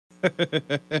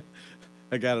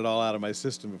I got it all out of my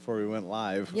system before we went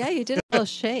live. Yeah, you did a little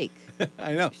shake.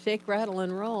 I know. Shake, rattle,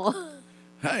 and roll.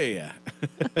 Hey.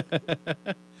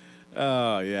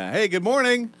 Oh, yeah. Hey, good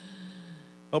morning.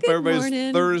 Hope Good everybody's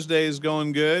morning. Thursday is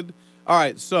going good. All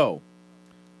right, so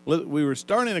we were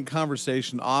starting a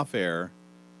conversation off air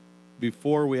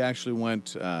before we actually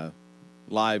went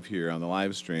live here on the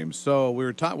live stream. So we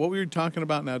were what were you talking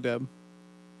about now, Deb?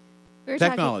 We're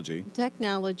Technology.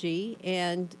 Technology,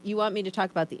 and you want me to talk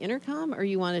about the intercom, or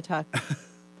you want to talk?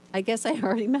 I guess I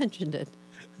already mentioned it.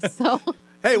 So.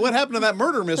 Hey, what happened to that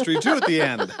murder mystery, too, at the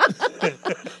end?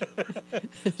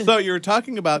 So you were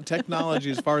talking about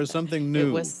technology as far as something new.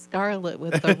 It was Scarlett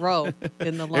with the rope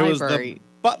in the library. It was the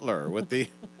butler with the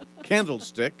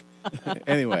candlestick.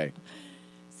 Anyway.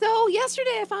 So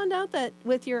yesterday I found out that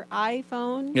with your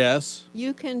iPhone, yes,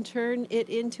 you can turn it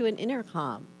into an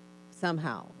intercom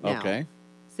somehow now. Okay.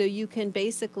 So you can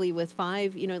basically with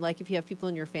 5, like if you have people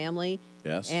in your family,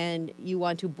 yes, and you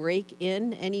want to break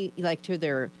in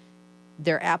to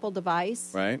their Apple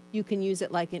device, right? You can use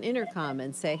it like an intercom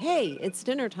and say, "Hey, it's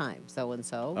dinner time, so and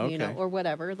so," Okay. or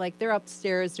whatever. Like they're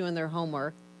upstairs doing their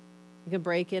homework, you can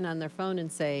break in on their phone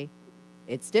and say,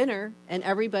 "It's dinner," and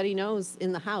everybody knows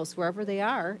in the house wherever they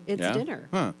are, it's dinner.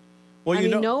 Huh? Well,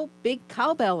 no big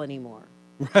cowbell anymore.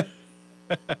 Right.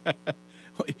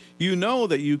 You know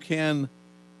that you can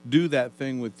do that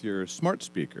thing with your smart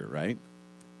speaker, right?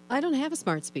 I don't have a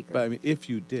smart speaker. But I mean, if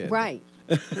you did, Right.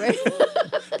 Right.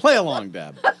 Play along,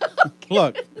 Deb. Okay.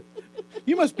 Look,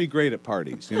 you must be great at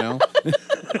parties, Well,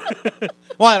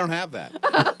 I don't have that.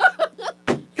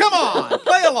 Come on,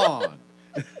 play along.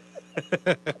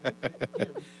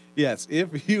 Yes,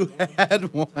 if you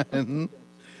had one,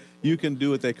 you can do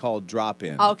what they call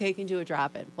drop-in. Okay, you can do a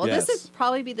drop-in. Well, yes. This would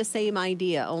probably be the same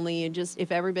idea, only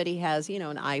if everybody has,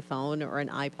 an iPhone or an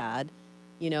iPad,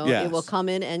 yes. It will come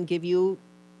in and give you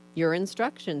your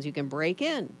instructions. You can break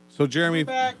in. So, Jeremy,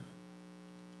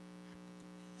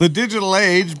 The Digital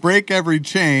Age, Break Every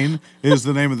Chain is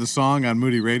the name of the song on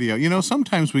Moody Radio.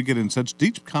 Sometimes we get in such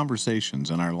deep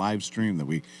conversations in our live stream that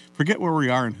we forget where we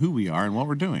are and who we are and what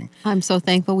we're doing. I'm so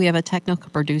thankful we have a technical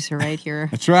producer right here.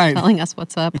 That's right. Telling us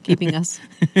what's up, keeping us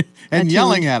and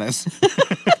yelling at us.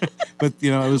 But,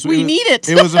 we need it.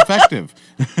 It was effective.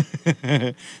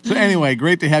 So anyway,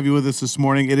 great to have you with us this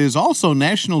morning. It is also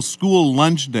National School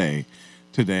Lunch Day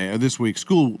today, or this week,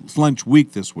 school lunch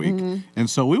week this week. Mm-hmm. And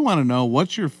so we want to know,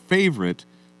 what's your favorite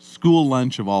school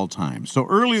lunch of all time? So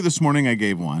earlier this morning I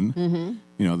gave one,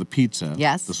 the pizza,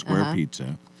 yes, the square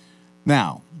pizza.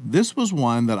 Now, this was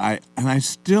one that I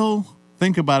still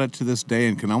think about it to this day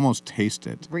and can almost taste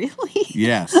it. Really?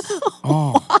 Yes.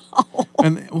 Oh. Wow.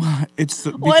 And it's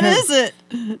what is it?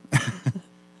 I'm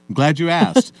glad you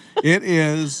asked. It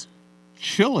is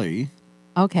chili.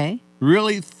 Okay.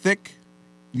 Really thick,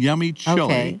 yummy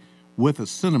chili with a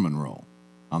cinnamon roll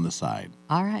on the side.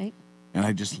 All right. And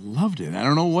I just loved it. I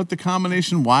don't know what the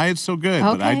combination, why it's so good,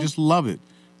 but I just love it.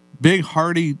 Big,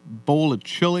 hearty bowl of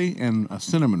chili and a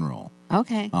cinnamon roll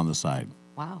on the side.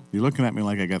 Wow. You're looking at me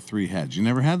like I got 3 heads. You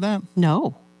never had that?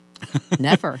 No,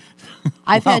 never.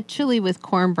 I've had chili with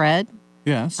cornbread.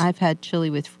 Yes. I've had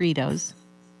chili with Fritos.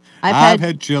 I've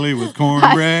had chili with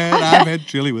cornbread. I've had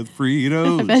chili with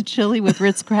Fritos. I've had chili with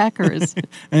Ritz crackers.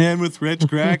 And with Ritz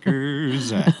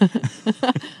crackers.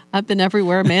 I've been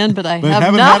everywhere, man, but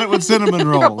haven't had it with cinnamon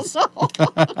rolls.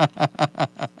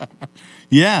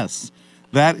 Yes.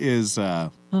 That is, I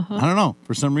don't know.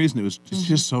 For some reason, it's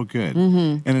just so good.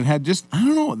 Mm-hmm. And it had just, I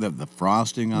don't know, the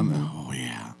frosting on the, oh,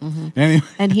 yeah. Mm-hmm. Anyway.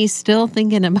 And he's still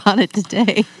thinking about it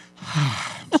today.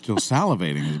 I'm still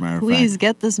salivating, as a matter of fact. Please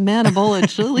get this man a bowl of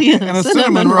chili and a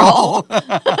cinnamon roll.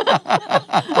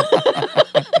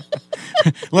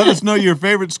 Let us know your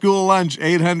favorite school lunch,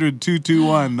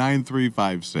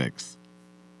 800-221-9356.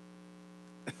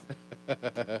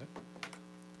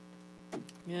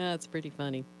 Yeah, it's pretty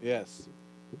funny. Yes.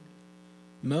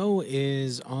 Mo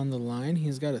is on the line.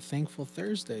 He's got a thankful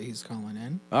Thursday he's calling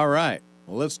in. All right.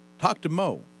 Well, let's talk to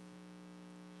Mo.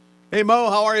 Hey, Mo,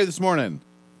 how are you this morning?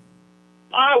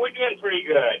 We're doing pretty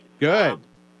good. Good.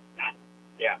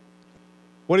 Yeah.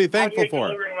 What are you thankful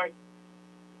for?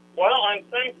 Well, I'm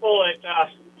thankful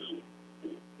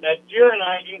that Deer and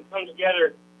I didn't come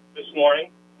together this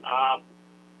morning. I'm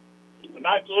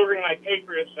not delivering my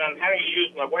papers, and I'm having to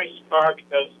use my wife's car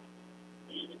because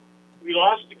we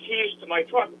lost the keys to my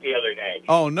truck the other day.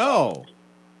 Oh, no.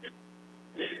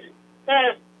 It's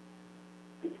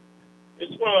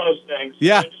one of those things.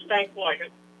 Yeah. I'm just thankful I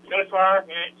got a car,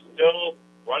 and it's still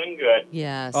running good.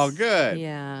 Yes. Oh, good.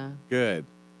 Yeah. Good.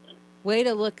 Way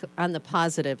to look on the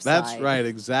positive side. That's right,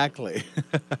 exactly.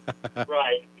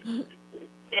 Right.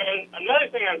 And another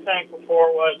thing I'm thankful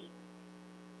for was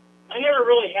I never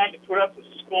really had to put up with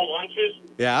school lunches.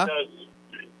 Yeah. Because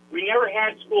we never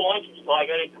had school lunches until I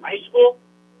got into high school.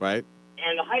 Right.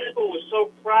 And the high school was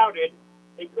so crowded,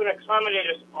 they couldn't accommodate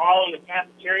us all in the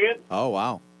cafeteria. Oh,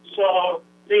 wow. So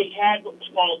they had what was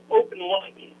called open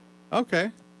lunch.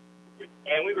 Okay.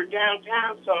 And we were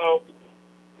downtown, so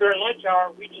during lunch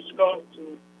hour, we just go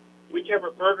to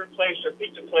whichever burger place or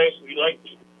pizza place we liked.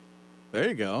 There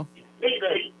you go. It's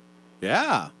great.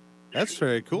 Yeah. That's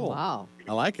very cool. Wow.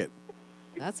 I like it.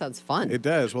 That sounds fun. It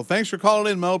does. Well, thanks for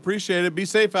calling in, Mo. Appreciate it. Be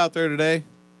safe out there today.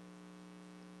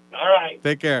 All right.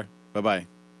 Take care. Bye-bye.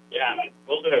 Yeah,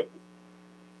 we'll do.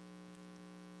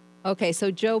 Okay, so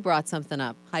Joe brought something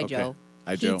up. Hi, Okay. Joe.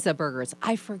 Hi, Joe. Pizza burgers.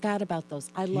 I forgot about those.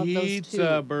 I love those too.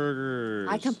 Pizza burgers.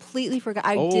 I completely forgot.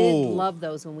 I Oh. did love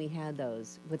those when we had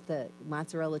those with the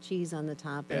mozzarella cheese on the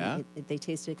top. Yeah. And they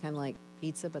tasted kind of like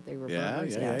pizza, but they were Yeah,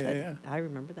 burgers. yeah. I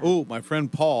remember that. Oh, my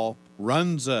friend Paul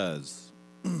runs us.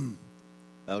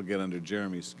 That'll get under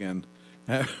Jeremy's skin.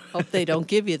 Hope they don't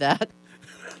give you that.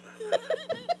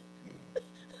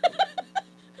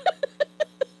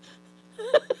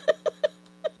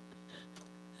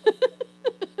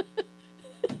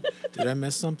 Did I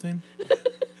miss something?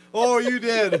 Oh, you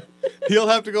did. You'll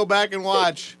have to go back and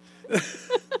watch.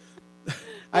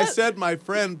 I said my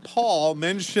friend Paul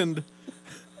mentioned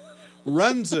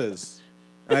Runzas.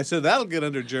 And I said, that'll get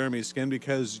under Jeremy's skin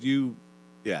because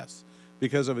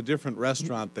because of a different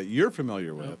restaurant that you're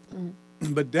familiar with.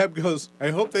 But Deb goes, I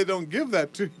hope they don't give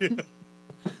that to you.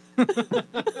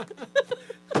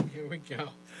 Here we go.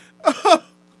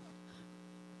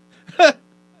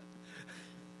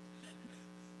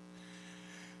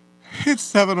 It's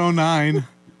 7:09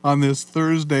 on this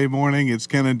Thursday morning. It's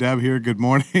Ken and Deb here. Good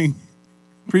morning.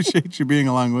 Appreciate you being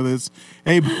along with us.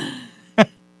 Hey,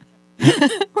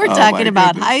 We're Oh, talking my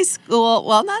about goodness. high school.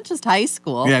 Well, not just high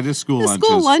school. yeah, just school The lunches.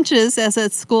 school lunches as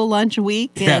it's school lunch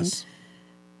week. And, Yes.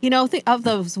 you know, think of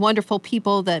those wonderful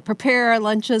people that prepare our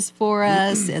lunches for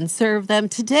us and serve them.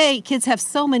 Today, kids have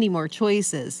so many more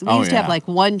choices. We Oh, used to have yeah. like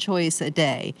one choice a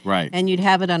day. Right. And you'd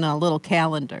have it on a little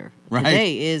calendar. Right.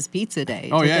 Today is pizza day.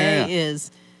 Oh, yeah, Today yeah, yeah.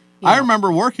 is. I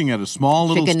remember working at a small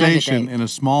little Chicken nugget station day. in a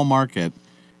small market,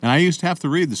 and I used to have to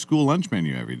read the school lunch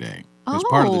menu every day as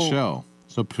part of the Oh. show.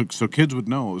 So kids would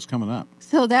know what was coming up.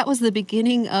 So that was the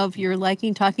beginning of your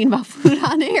liking talking about food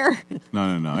on air.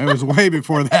 No. It was way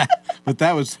before that, but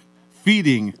that was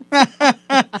feeding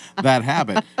that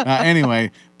habit.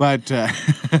 Anyway, but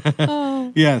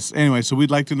yes. Anyway, so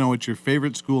we'd like to know what your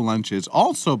favorite school lunch is.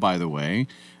 Also, by the way,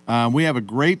 we have a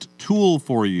great tool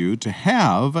for you to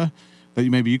have that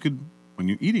maybe you could, when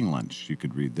you're eating lunch, you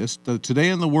could read this. The Today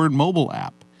in the Word mobile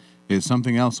app is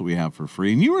something else that we have for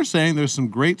free. And you were saying there's some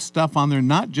great stuff on there,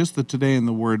 not just the Today in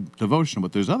the Word devotional,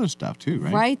 but there's other stuff too,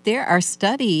 right? Right. There are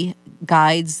study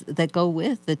guides that go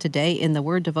with the Today in the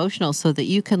Word devotional so that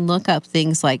you can look up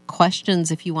things like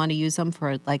questions if you want to use them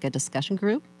for like a discussion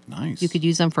group. Nice. You could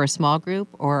use them for a small group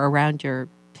or around your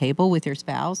table with your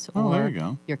spouse Oh, or there you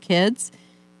go. your kids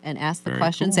and ask the Very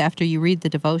questions cool. after you read the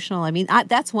devotional. I mean,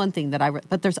 that's one thing that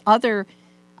but there's other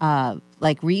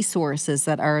like resources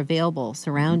that are available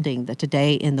surrounding the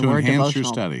Today in the To Word enhance your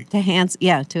devotional. study.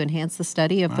 To enhance the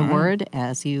study of the All right. Word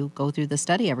as you go through the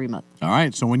study every month. All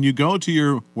right. So when you go to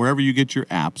your wherever you get your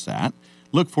apps at,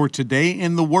 look for Today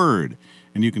in the Word,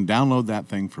 and you can download that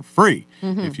thing for free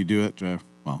if you do it.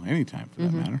 Well, anytime for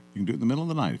that matter. You can do it in the middle of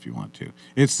the night if you want to.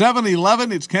 It's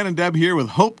 7:11. It's Ken and Deb here with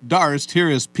Hope Darst. Here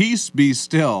is Peace Be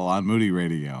Still on Moody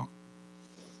Radio.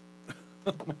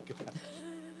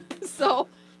 So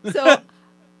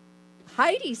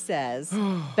Heidi says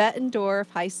Bettendorf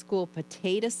High School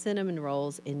potato cinnamon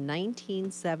rolls in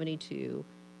 1972.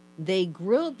 They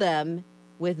grilled them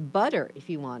with butter if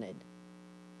you wanted.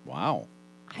 Wow,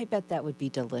 I bet that would be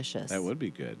delicious. that would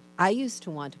be good. I used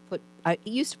to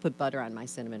put butter on my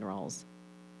cinnamon rolls,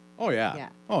 Oh yeah. Yeah.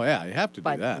 Oh yeah. You have to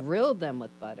but do that. grilled them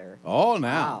with butter. Oh,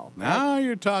 now, Wow. now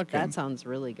you're talking. That sounds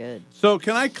really good. So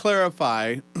can I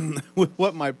clarify with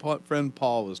what my friend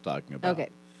Paul was talking about? Okay.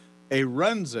 A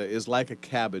runza is like a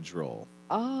cabbage roll.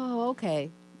 Oh, okay.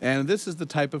 And this is the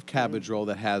type of cabbage roll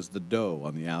that has the dough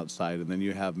on the outside, and then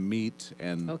you have meat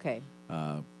and Okay.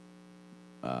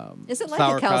 Is it like a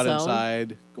sauerkraut calzone?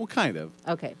 inside. Well, kind of.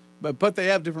 Okay. But they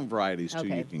have different varieties, too,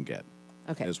 Okay. you can get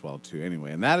Okay. as well, too.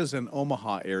 Anyway, and that is an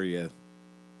Omaha area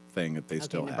thing that they Okay,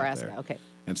 still Nebraska. have there. Okay.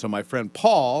 And so my friend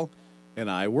Paul and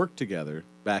I worked together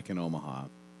back in Omaha,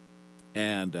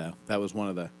 and that was one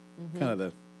of the kind of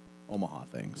the Omaha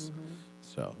things.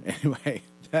 So anyway,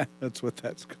 that's what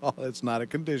that's called. It's not a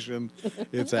condition.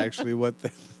 It's actually what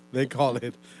they call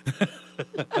it.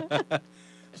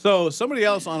 So somebody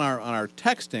else on our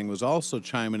texting was also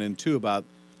chiming in too about.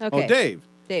 Okay. Oh, Dave.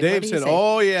 Dave, what Dave do you said, say?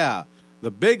 "Oh yeah,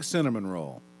 the big cinnamon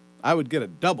roll. I would get a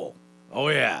double. Oh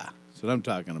yeah, that's what I'm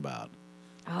talking about."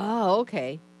 Oh,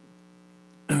 okay.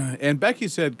 And Becky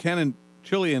said, "Ken,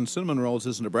 chili and cinnamon rolls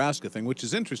is a Nebraska thing," which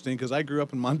is interesting because I grew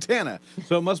up in Montana,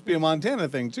 so it must be a Montana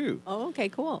thing too. Oh, okay,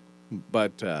 cool.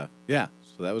 But yeah,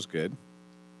 so that was good.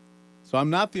 So I'm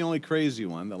not the only crazy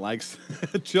one that likes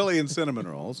chili and cinnamon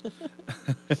rolls.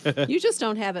 You just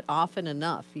don't have it often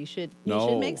enough. You should make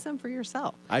No. some for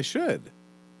yourself. I should.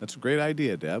 That's a great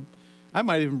idea, Deb. I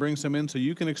might even bring some in so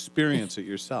you can experience it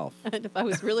yourself. And if I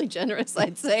was really generous,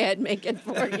 I'd say I'd make it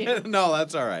for you. No,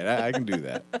 that's all right. I can do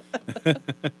that.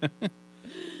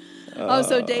 Oh,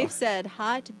 so Dave said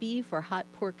hot beef or hot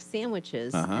pork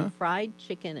sandwiches Uh-huh. and fried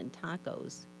chicken and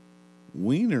tacos.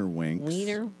 Wiener winks.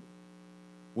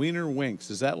 Wiener winks.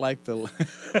 Is that like the...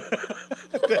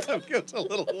 Deb gives a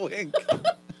little wink.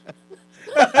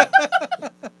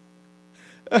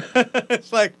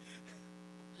 It's like...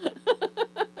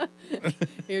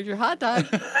 Here's your hot dog.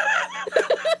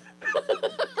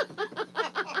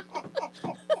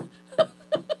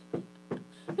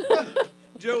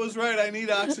 Joe was right. I need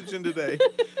oxygen today.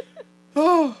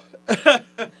 Oh.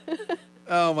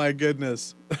 Oh, my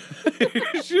goodness.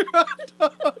 Here's your hot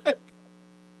dog.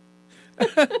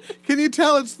 Can you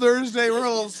tell it's Thursday? We're a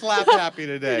little slap happy It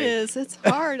today. is. It's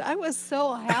hard. I was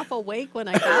so half awake when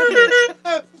I got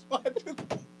here.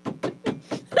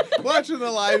 Watching the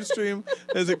live stream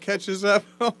as it catches up.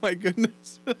 Oh, my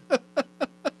goodness.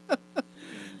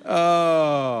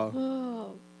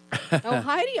 Oh. Oh,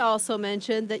 Heidi also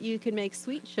mentioned that you can make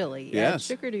sweet chili. Add Yes.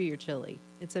 sugar to your chili.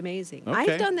 It's amazing.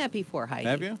 Okay. I've done that before, Heidi.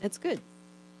 Have you? It's good.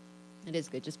 It is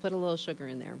good. Just put a little sugar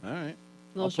in there. All right.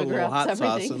 A little I'll put a sugar little hot helps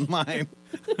sauce everything. in mine.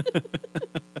 A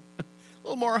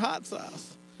little more hot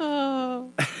sauce. Oh.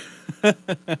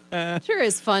 Sure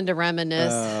is fun to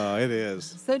reminisce. Oh, it is.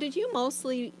 So did you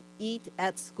mostly eat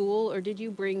at school, or did you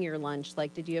bring your lunch?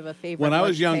 Like, did you have a favorite When I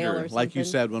was lunch pail younger, or like you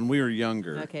something? said, when we were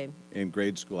younger, Okay. in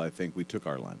grade school, I think we took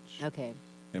our lunch. Okay.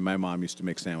 And my mom used to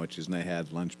make sandwiches, and I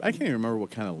had lunch. I can't even remember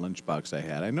what kind of lunchbox I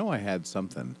had. I know I had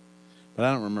something, but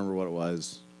I don't remember what it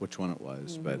was, which one it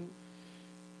was. But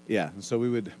yeah, and so we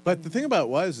would. But the thing about it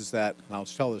was is that, and I'll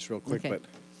tell this real quick, Okay. but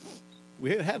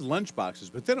we had lunch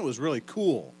boxes, but then it was really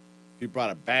cool if you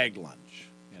brought a bag lunch,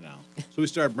 you know. So we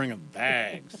started bringing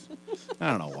bags. I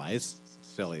don't know why. It's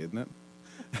silly, isn't it?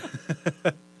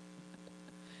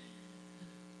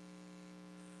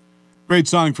 Great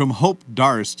song from Hope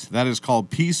Darst. That is called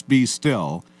Peace Be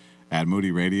Still at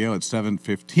Moody Radio at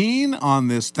 7:15 on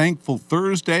this thankful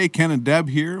Thursday. Ken and Deb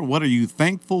here. What are you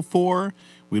thankful for?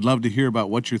 We'd love to hear about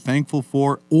what you're thankful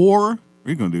for, or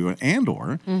we're going to do an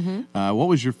and/or. What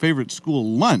was your favorite school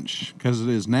lunch? Because it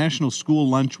is National School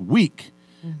Lunch Week.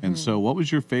 And so what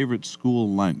was your favorite school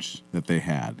lunch that they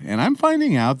had? And I'm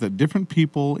finding out that different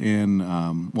people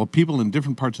people in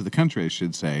different parts of the country, I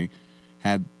should say,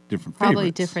 had different Probably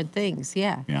favorites. different things,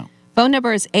 yeah. Yeah. Phone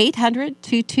number is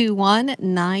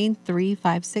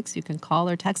 800-221-9356. You can call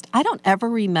or text. I don't ever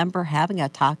remember having a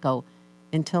taco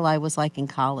until I was like in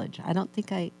college. I don't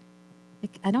think I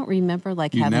don't remember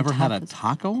like You having never had a tacos.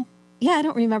 taco? Yeah, I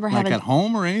don't remember Like having at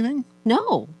home or anything?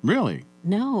 No. Really?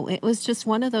 No, it was just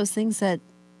one of those things that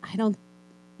it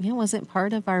wasn't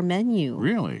part of our menu.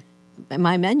 Really?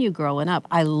 My menu growing up.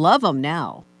 I love them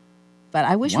now. But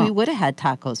I wish Wow. we would have had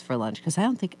tacos for lunch because I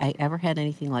don't think I ever had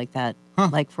anything like that,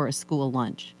 like for a school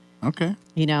lunch. Okay.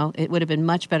 You know, it would have been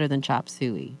much better than chop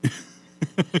suey,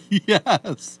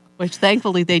 Yes. which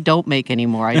thankfully they don't make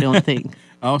anymore, I don't think.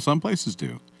 Oh, some places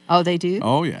do. Oh, they do?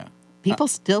 Oh, yeah. People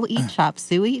still eat chop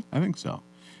suey? I think so.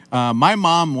 My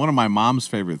mom, one of my mom's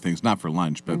favorite things, not for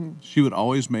lunch, but she would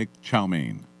always make chow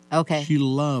mein. Okay. She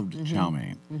loved chow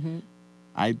mein.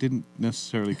 I didn't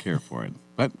necessarily care for it,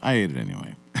 but I ate it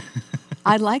anyway.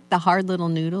 I like the hard little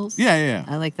noodles. Yeah.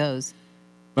 I like those.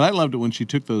 But I loved it when she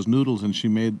took those noodles and she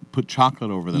put chocolate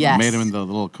over them Yes. and made them into the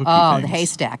little cookie Oh, things. the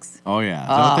haystacks. Oh, yeah. Is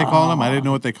that what they call them? I didn't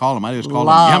know what they call them. I just called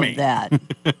them Love yummy. that.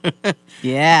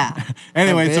 Yeah.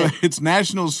 Anyway, They're so good. it's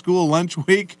National School Lunch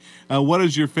Week. What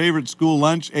is your favorite school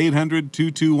lunch?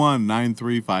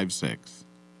 800-221-9356.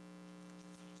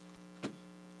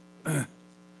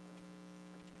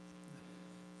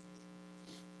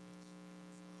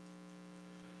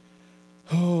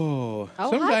 Oh, Oh,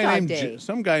 hot dog day.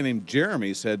 some guy named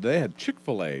Jeremy said they had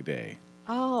Chick-fil-A day.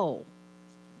 Oh.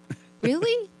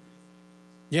 Really?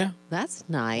 Yeah. That's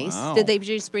nice. Wow. Did they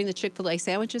just bring the Chick-fil-A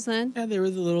sandwiches then? Yeah, they were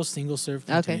the little single serve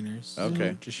Okay. containers.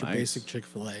 Okay. Just your Nice. basic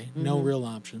Chick-fil-A. No real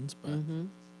options, but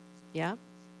Yeah.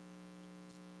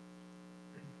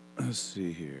 Let's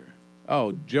see here.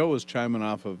 Oh, Joe was chiming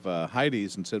off of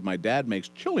Heidi's and said, my dad makes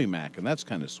chili mac, and that's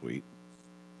kind of sweet.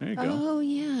 There you go. Oh,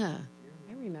 yeah.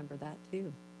 I remember that,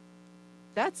 too.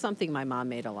 That's something my mom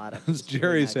made a lot of. was chili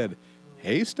Jerry mac. said,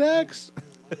 haystacks?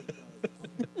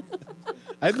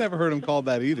 I'd never heard him called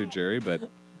that either, Jerry, but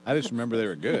I just remember they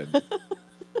were good.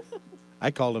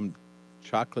 I called them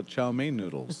chocolate chow mein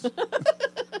noodles.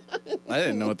 I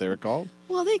didn't know what they were called.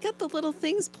 Well, they got the little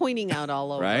things pointing out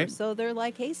all over, Right? so they're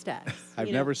like haystacks. I've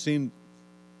never seen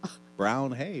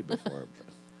brown hay before.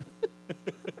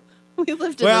 We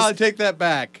lived in Well, I the, take that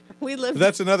back. we lived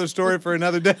That's another story for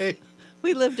another day.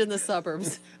 we lived in the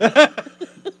suburbs. I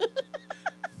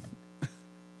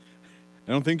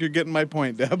don't think you're getting my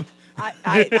point, Deb.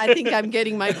 I think I'm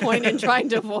getting my point and trying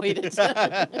to avoid it.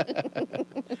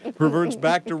 Reverts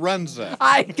back to Runza.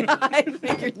 I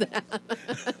figured that.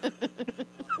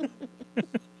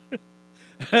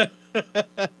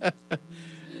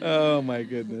 Oh, my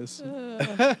goodness.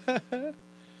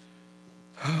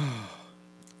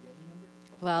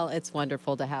 Well, it's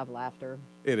wonderful to have laughter.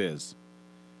 It is.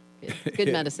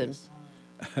 Good medicine.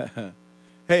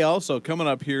 Hey, also, coming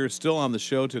up here, still on the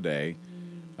show today,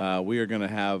 we are going to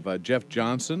have Jeff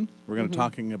Johnson. We're going to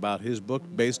talking about his book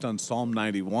based on Psalm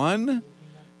 91.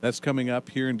 That's coming up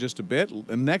here in just a bit.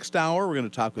 And next hour, we're going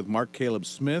to talk with Mark Caleb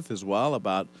Smith as well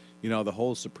about, the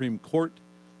whole Supreme Court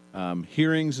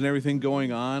hearings and everything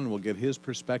going on. We'll get his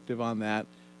perspective on that.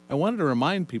 I wanted to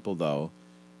remind people, though,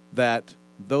 that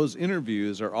those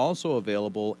interviews are also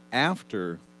available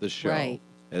after the show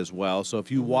as well. So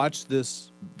if you watch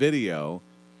this video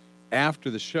after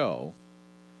the show,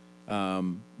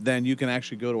 then you can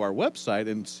actually go to our website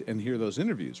and hear those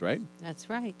interviews, right? That's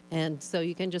right. And so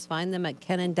you can just find them at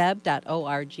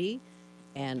kenanddeb.org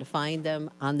and find them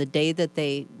on the day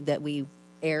that we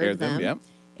aired them. Yep.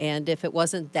 And if it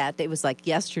wasn't that day, it was like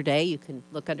yesterday, you can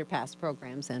look under past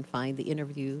programs and find the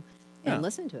interview and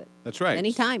listen to it. That's right.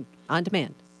 Anytime, on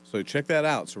demand. So check that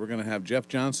out. So we're going to have Jeff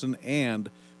Johnson and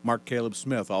Mark Caleb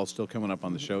Smith all still coming up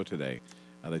on the show today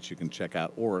that you can check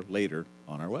out or later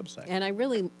on our website. And I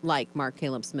really like Mark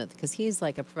Caleb Smith because he's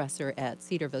like a professor at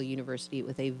Cedarville University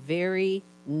with a very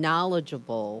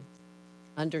knowledgeable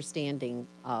understanding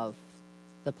of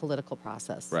the political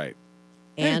process. Right.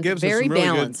 And gives very us some really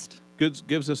balanced.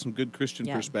 Gives us some good Christian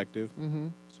perspective. Mm-hmm.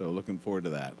 So looking forward to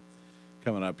that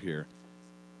coming up here.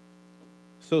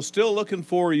 So still looking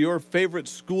for your favorite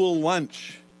school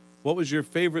lunch. What was your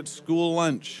favorite school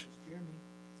lunch?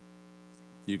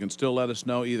 You can still let us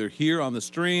know either here on the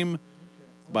stream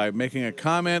by making a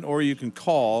comment, or you can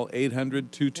call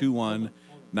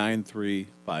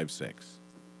 800-221-9356.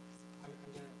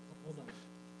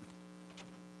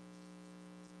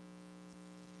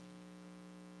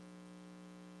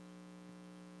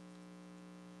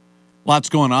 Lots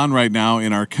going on right now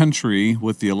in our country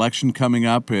with the election coming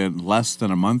up in less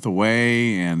than a month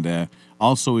away. And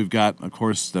also we've got, of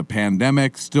course, the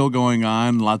pandemic still going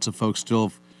on. Lots of folks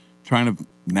still trying to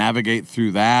navigate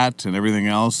through that and everything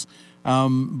else.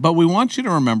 But we want you to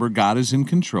remember God is in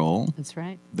control. That's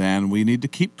right. Then we need to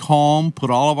keep calm, put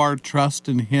all of our trust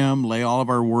in Him, lay all of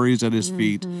our worries at His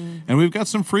feet. And we've got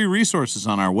some free resources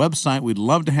on our website we'd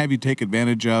love to have you take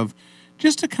advantage of,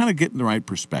 just to kind of get in the right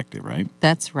perspective, right?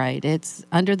 That's right. It's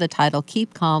under the title,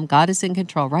 Keep Calm, God is in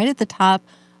Control, right at the top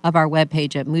of our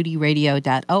webpage at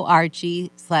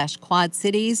moodyradio.org/Quad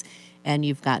Cities. And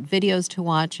you've got videos to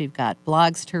watch, you've got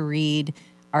blogs to read,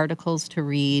 articles to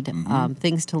read,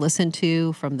 things to listen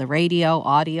to from the radio,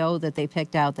 audio that they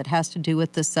picked out that has to do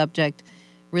with the subject,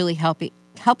 really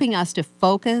helping us to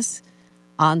focus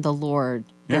on the Lord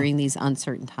during these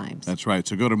uncertain times. That's right.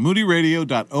 So go to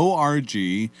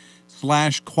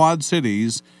moodyradio.org/Quad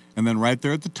Cities, and then right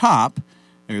there at the top,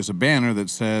 there's a banner that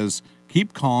says,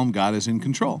 Keep Calm, God is in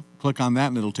Control. Click on that,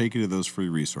 and it'll take you to those free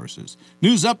resources.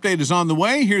 News update is on the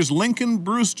way. Here's Lincoln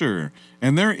Brewster,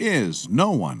 and there is no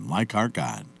one like our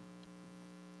God.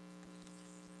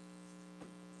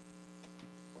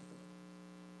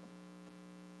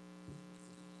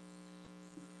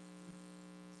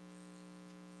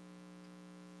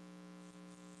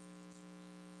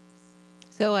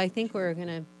 So I think we're going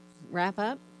to wrap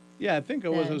up. Yeah, I think I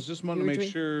was just wanting to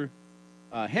make sure.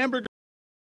 Hamburger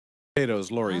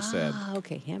potatoes, Lori said.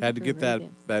 Okay. Had to get that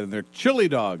in there. Chili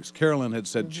dogs. Carolyn had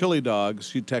said chili dogs.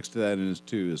 She texted that in as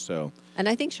too. So. And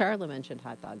I think Charlotte mentioned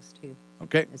hot dogs, too.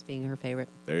 Okay. As being her favorite.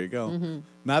 There you go.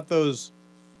 Not those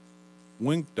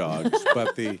wink dogs,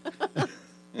 but the...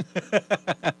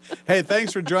 Hey,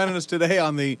 thanks for joining us today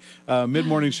on the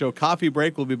Mid-Morning Show Coffee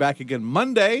Break. We'll be back again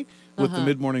Monday with the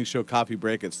Mid-Morning Show Coffee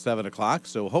Break at 7 o'clock.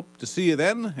 So hope to see you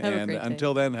then. And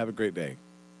until then, have a great day.